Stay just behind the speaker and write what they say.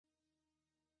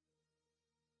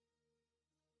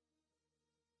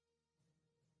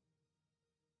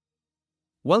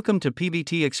Welcome to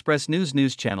PBT Express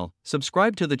News channel.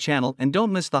 Subscribe to the channel and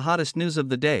don't miss the hottest news of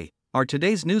the day. Our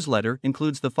today's newsletter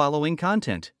includes the following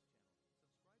content.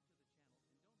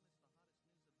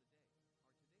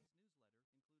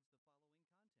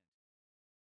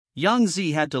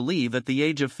 Yangzi had to leave at the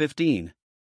age of 15.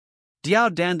 Xiao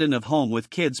Dandan of Home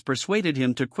with Kids persuaded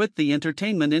him to quit the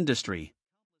entertainment industry.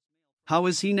 How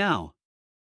is he now?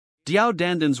 Xiao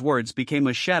Dandan's words became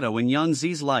a shadow in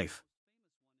Yangzi's life.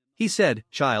 He said,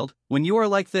 "Child, when you are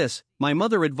like this, my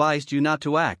mother advised you not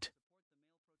to act."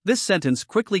 This sentence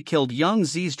quickly killed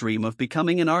Yangzi's dream of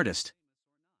becoming an artist.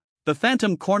 The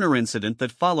Phantom Corner incident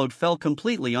that followed fell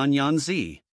completely on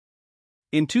Yangzi.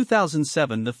 In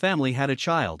 2007, the family had a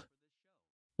child.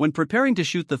 When preparing to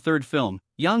shoot the third film,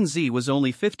 Yangzi was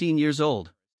only 15 years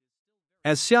old.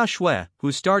 As Xiao Zhan,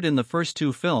 who starred in the first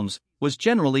two films, was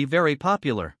generally very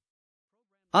popular.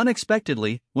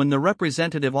 Unexpectedly, when the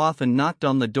representative often knocked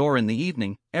on the door in the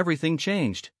evening, everything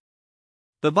changed.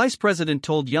 The vice president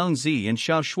told Yangzi and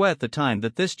Xiao Zhan at the time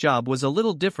that this job was a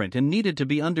little different and needed to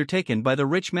be undertaken by the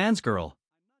rich man's girl.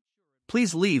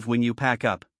 "Please leave when you pack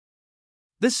up."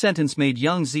 This sentence made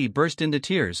Yangzi burst into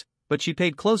tears, but she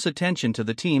paid close attention to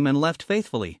the team and left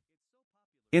faithfully.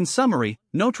 In summary,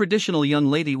 no traditional young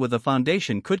lady with a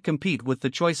foundation could compete with the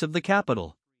choice of the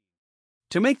capital.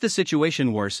 To make the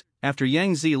situation worse, after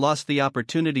Yangzi lost the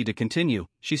opportunity to continue,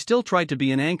 she still tried to be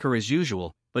an anchor as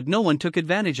usual, but no one took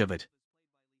advantage of it.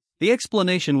 The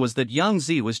explanation was that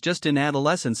Yangzi was just in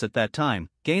adolescence at that time,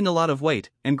 gained a lot of weight,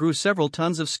 and grew several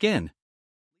tons of skin.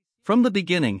 From the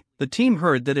beginning, the team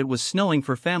heard that it was snowing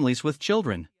for families with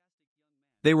children.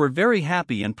 They were very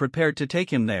happy and prepared to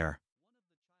take him there.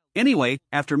 Anyway,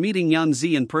 after meeting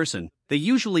Yangzi in person, they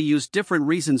usually used different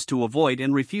reasons to avoid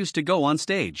and refuse to go on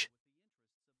stage.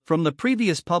 From the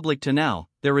previous public to now,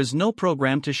 there is no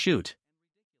program to shoot.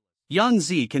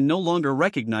 Yangzi can no longer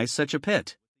recognize such a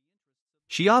pit.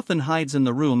 She often hides in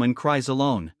the room and cries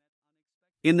alone.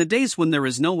 In the days when there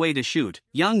is no way to shoot,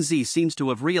 Yangzi seems to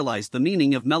have realized the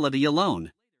meaning of melody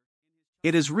alone.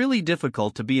 It is really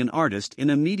difficult to be an artist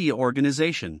in a media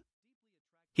organization.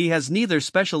 He has neither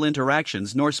special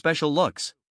interactions nor special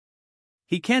looks.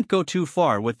 He can't go too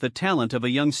far with the talent of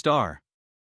a young star.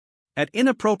 At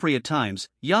inappropriate times,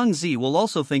 Yangzi will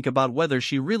also think about whether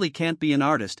she really can't be an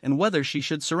artist and whether she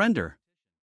should surrender.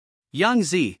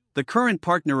 Yangzi, the current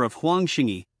partner of Huang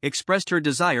Xingyi, expressed her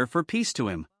desire for peace to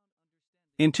him.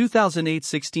 In 2008,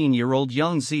 16-year-old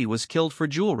Yangzi was killed for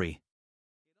jewelry.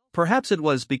 Perhaps it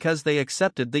was because they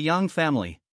accepted the Yang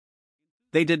family.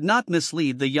 They did not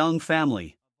mislead the Yang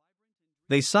family.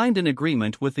 They signed an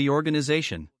agreement with the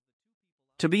organization.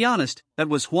 To be honest, that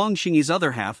was Huang Xingyi's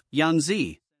other half,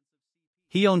 Yangzi.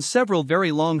 He owned several very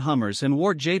long Hummers and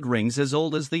wore jade rings as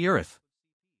old as the earth.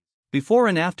 Before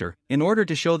and after, in order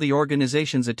to show the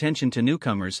organization's attention to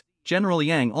newcomers, General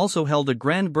Yang also held a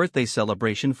grand birthday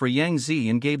celebration for Yangzi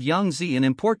and gave Yangzi an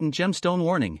important gemstone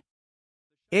warning.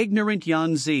 Ignorant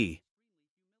Yangzi.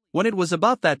 When it was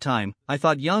about that time, I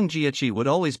thought Yang Jiechi would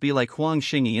always be like Huang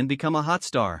Xingyi and become a hot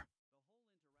star.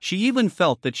 She even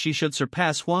felt that she should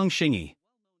surpass Huang Xingyi.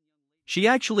 She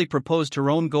actually proposed her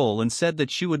own goal and said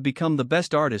that she would become the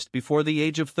best artist before the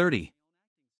age of 30.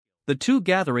 The two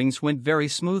gatherings went very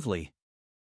smoothly.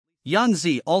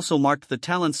 Yangzi also marked the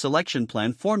talent selection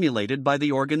plan formulated by the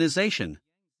organization.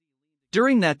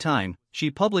 During that time,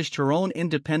 she published her own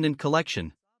independent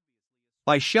collection.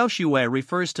 By Xiao Zhan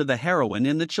refers to the heroine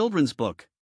in the children's book.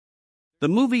 The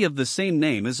movie of the same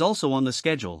name is also on the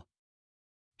schedule.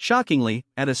 Shockingly,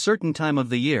 at a certain time of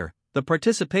the year, the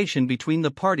participation between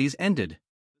the parties ended.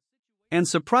 And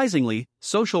surprisingly,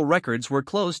 social records were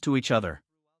closed to each other.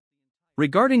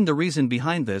 Regarding the reason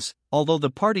behind this, although the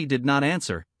party did not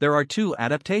answer, there are two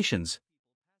adaptations.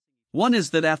 One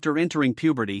is that after entering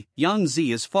puberty,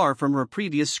 Yangzi is far from her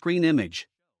previous screen image.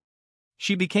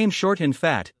 She became short and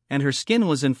fat, and her skin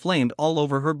was inflamed all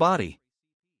over her body.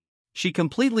 She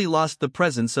completely lost the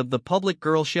presence of the public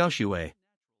girl Xiao Zhan.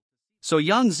 So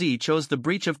Yangzi chose the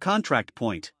breach of contract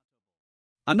point.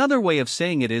 Another way of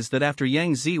saying it is that after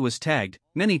Yangzi was tagged,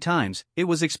 many times, it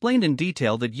was explained in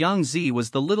detail that Yangzi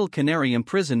was the little canary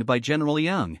imprisoned by General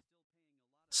Yang.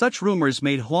 Such rumors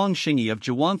made Huang Xingyi of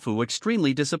Jiangfu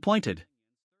extremely disappointed.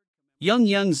 Young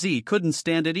Yangzi couldn't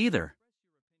stand it either.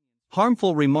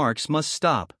 Harmful remarks must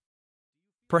stop.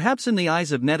 Perhaps in the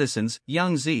eyes of netizens,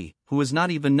 Yangzi, who is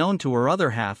not even known to her other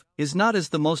half, is not as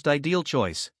the most ideal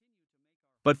choice.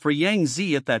 But for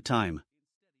Yangzi at that time,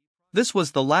 this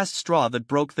was the last straw that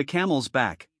broke the camel's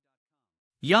back.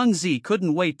 Yangzi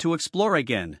couldn't wait to explore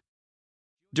again.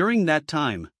 During that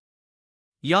time,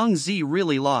 Yangzi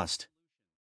really lost.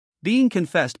 Being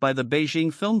confessed by the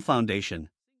Beijing Film Foundation.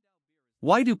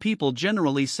 Why do people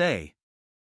generally say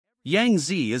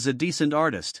Yangzi is a decent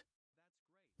artist?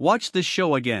 Watch this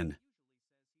show again.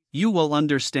 You will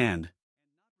understand.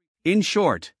 In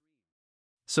short,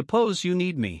 suppose you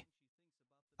need me.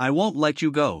 I won't let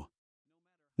you go.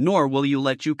 Nor will you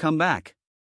let you come back.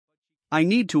 I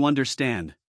need to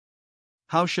understand.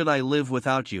 How should I live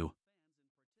without you?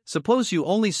 Suppose you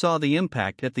only saw the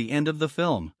impact at the end of the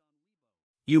film.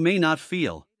 You may not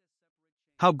feel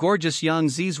how gorgeous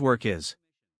Yangzi's work is.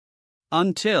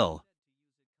 Until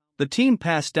the team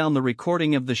passed down the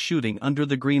recording of the shooting under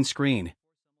the green screen.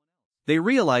 They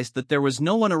realized that there was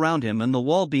no one around him and the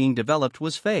wall being developed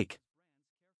was fake.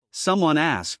 Someone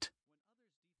asked,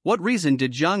 what reason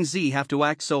did Yangzi have to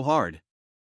act so hard?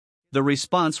 The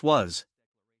response was,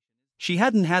 she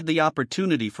hadn't had the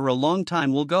opportunity for a long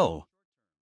time will go.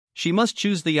 She must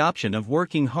choose the option of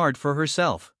working hard for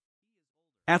herself.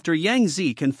 After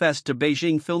Yangzi confessed to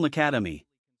Beijing Film Academy,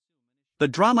 the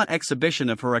drama exhibition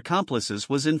of her accomplices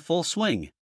was in full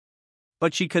swing.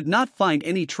 But she could not find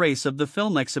any trace of the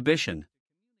film exhibition.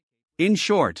 In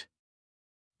short,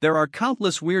 there are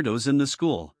countless weirdos in the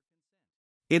school.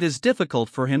 It is difficult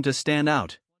for him to stand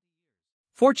out.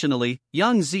 Fortunately,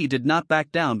 Yangzi did not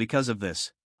back down because of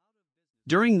this.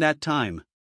 During that time,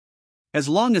 as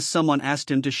long as someone asked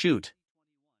him to shoot,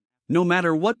 no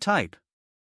matter what type,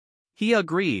 he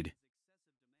agreed.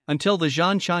 Until the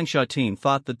Zhan Changsha team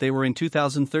thought that they were in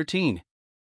 2013.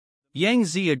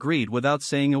 Yangzi agreed without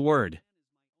saying a word.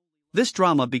 This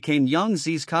drama became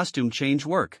Yangzi's costume change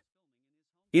work.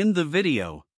 In the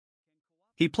video,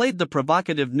 he played the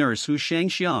provocative nurse Hu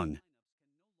Shangxiang,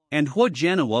 and Hu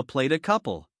Jianhua played a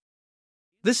couple.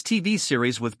 This TV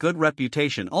series with good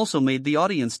reputation also made the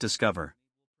audience discover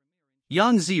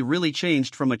Yangzi really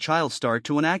changed from a child star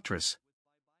to an actress.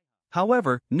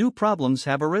 However, new problems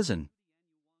have arisen.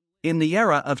 In the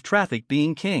era of traffic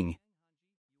being king,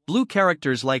 blue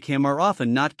characters like him are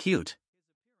often not cute,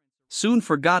 soon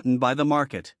forgotten by the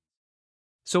market.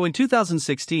 So in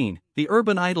 2016, the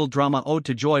urban idol drama Ode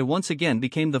to Joy once again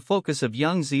became the focus of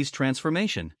Yangzi's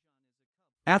transformation.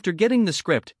 After getting the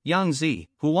script, Yangzi,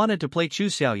 who wanted to play Chu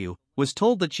Xiaoyu, was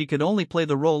told that she could only play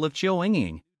the role of Qiu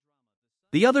Yingying.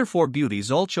 The other four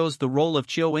beauties all chose the role of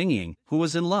Qiu Yingying, who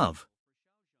was in love.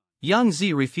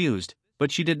 Yangzi refused,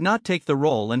 but she did not take the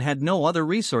role and had no other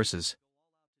resources.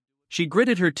 She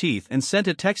gritted her teeth and sent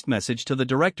a text message to the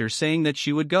director saying that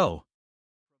she would go.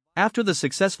 After the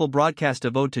successful broadcast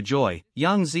of Ode to Joy,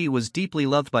 Yangzi was deeply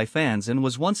loved by fans and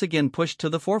was once again pushed to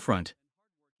the forefront.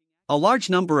 A large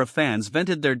number of fans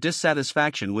vented their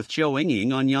dissatisfaction with Qiu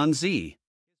Yingying on Yangzi.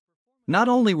 Not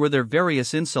only were there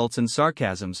various insults and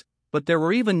sarcasms, but there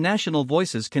were even national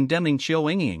voices condemning Qiu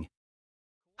Yingying.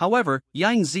 However,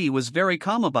 Yangzi was very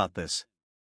calm about this.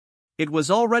 It was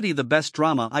already the best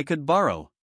drama I could borrow.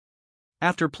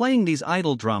 After playing these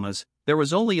idol dramas, there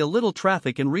was only a little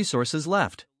traffic and resources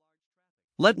left.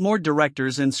 Let more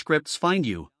directors and scripts find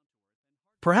you.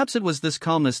 Perhaps it was this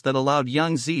calmness that allowed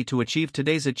Yangzi to achieve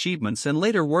today's achievements and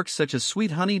later works such as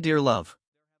Sweet Honey Dear Love.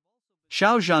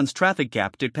 Xiao Zhan's traffic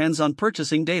gap depends on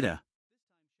purchasing data.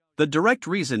 The direct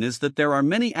reason is that there are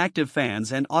many active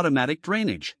fans and automatic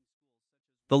drainage.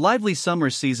 The lively summer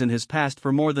season has passed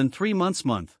for more than 3 months.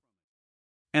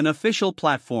 An official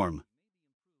platform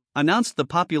announced the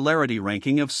popularity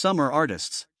ranking of summer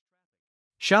artists.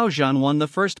 Xiao Zhan won the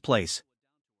first place.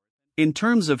 In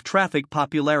terms of traffic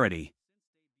popularity,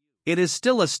 it is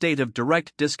still a state of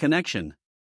direct disconnection.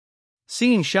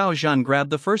 Seeing Xiao Zhan grab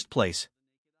the first place,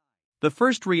 the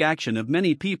first reaction of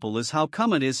many people is how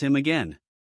come it is him again?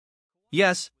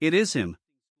 Yes, it is him.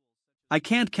 I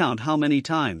can't count how many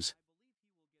times.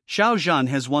 Xiao Zhan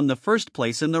has won the first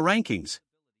place in the rankings.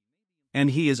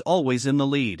 And he is always in the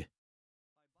lead.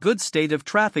 Good state of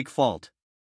traffic fault.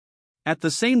 At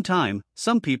the same time,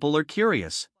 some people are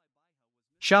curious.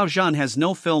 Xiao Zhan has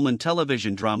no film and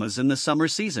television dramas in the summer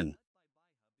season.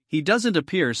 He doesn't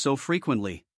appear so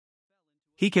frequently.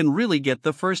 He can really get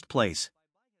the first place.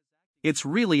 It's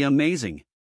really amazing.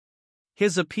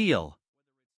 His appeal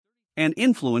and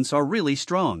influence are really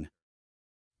strong.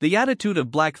 The attitude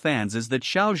of black fans is that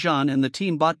Xiao Zhan and the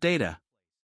team bought data,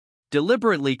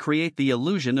 deliberately create the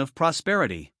illusion of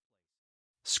prosperity.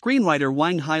 Screenwriter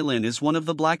Wang Hailin is one of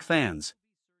the black fans.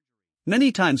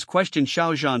 Many times questioned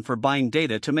Xiao Zhan for buying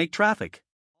data to make traffic.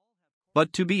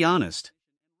 But to be honest,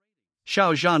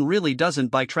 Xiao Zhan really doesn't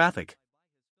buy traffic.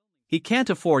 He can't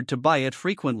afford to buy it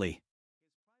frequently.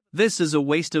 This is a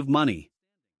waste of money.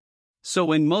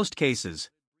 So in most cases,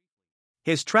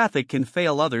 his traffic can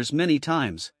fail others many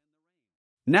times.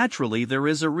 Naturally, there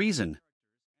is a reason.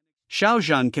 Xiao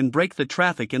Zhan can break the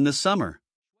traffic in the summer,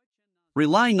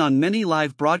 relying on many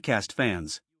live broadcast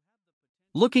fans.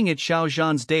 Looking at Xiao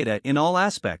Zhan's data in all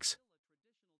aspects,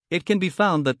 it can be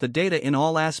found that the data in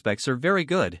all aspects are very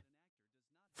good.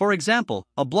 For example,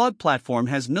 a blog platform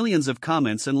has millions of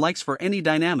comments and likes for any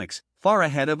dynamics, far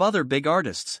ahead of other big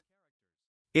artists.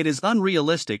 It is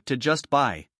unrealistic to just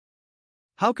buy.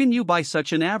 How can you buy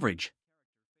such an average?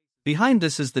 Behind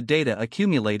this is the data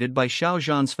accumulated by Xiao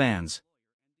Zhan's fans.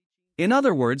 In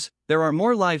other words, there are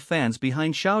more live fans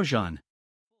behind Xiao Zhan.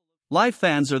 Live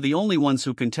fans are the only ones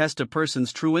who can test a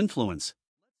person's true influence.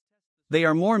 They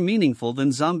are more meaningful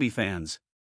than zombie fans.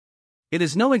 It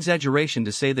is no exaggeration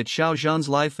to say that Xiao Zhan's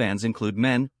live fans include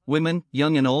men, women,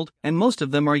 young and old, and most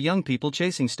of them are young people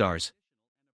chasing stars.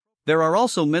 There are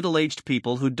also middle-aged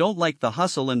people who don't like the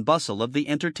hustle and bustle of the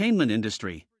entertainment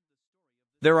industry.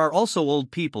 There are also old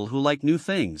people who like new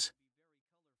things.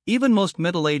 Even most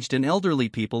middle-aged and elderly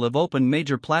people have opened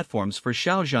major platforms for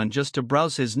Xiao Zhan just to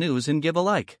browse his news and give a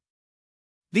like.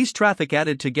 These traffic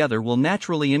added together will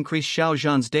naturally increase Xiao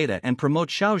Zhan's data and promote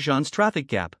Xiao Zhan's traffic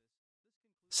gap.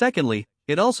 Secondly,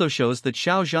 it also shows that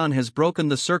Xiao Zhan has broken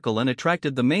the circle and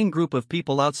attracted the main group of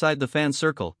people outside the fan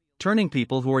circle, turning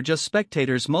people who are just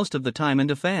spectators most of the time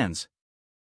into fans.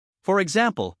 For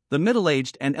example, the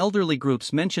middle-aged and elderly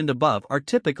groups mentioned above are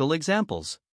typical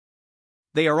examples.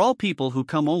 They are all people who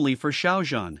come only for Xiao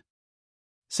Zhan.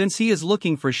 Since he is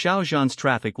looking for Xiao Zhan's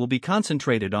traffic will be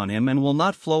concentrated on him and will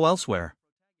not flow elsewhere.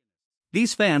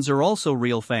 These fans are also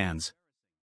real fans.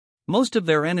 Most of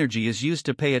their energy is used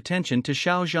to pay attention to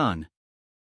Xiao Zhan.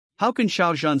 How can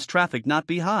Xiao Zhan's traffic not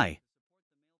be high?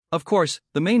 Of course,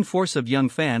 the main force of young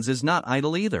fans is not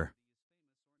idle either.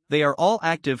 They are all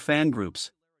active fan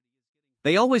groups.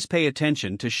 They always pay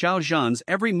attention to Xiao Zhan's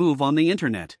every move on the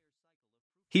internet.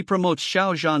 He promotes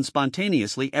Xiao Zhan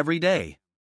spontaneously every day.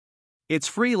 It's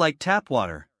free like tap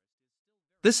water.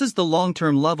 This is the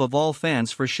long-term love of all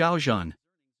fans for Xiao Zhan.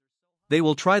 They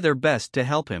will try their best to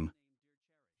help him.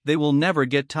 They will never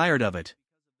get tired of it.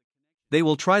 They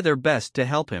will try their best to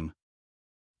help him.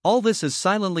 All this is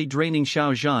silently draining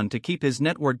Xiao Zhan to keep his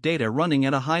network data running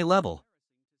at a high level.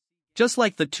 Just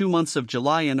like the 2 months of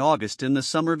July and August in the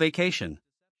summer vacation.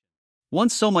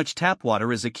 Once so much tap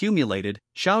water is accumulated,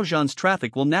 Xiao Zhan's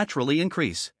traffic will naturally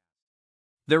increase.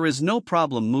 There is no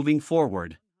problem moving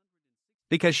forward.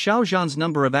 Because Xiao Zhan's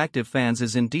number of active fans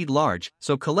is indeed large,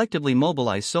 so collectively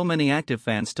mobilize so many active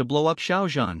fans to blow up Xiao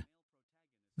Zhan.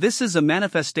 This is a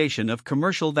manifestation of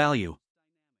commercial value.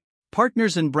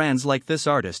 Partners and brands like this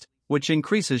artist, which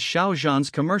increases Xiao Zhan's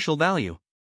commercial value.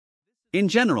 In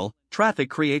general, traffic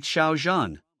creates Xiao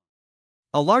Zhan.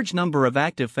 A large number of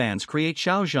active fans create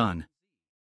Xiao Zhan.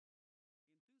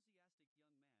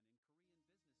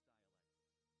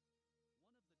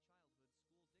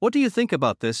 What do you think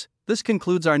about this? This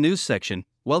concludes our news section.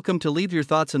 Welcome to leave your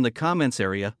thoughts in the comments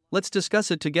area. Let's discuss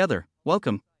it together.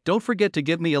 Welcome. Don't forget to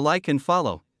give me a like and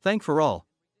follow. Thank for all.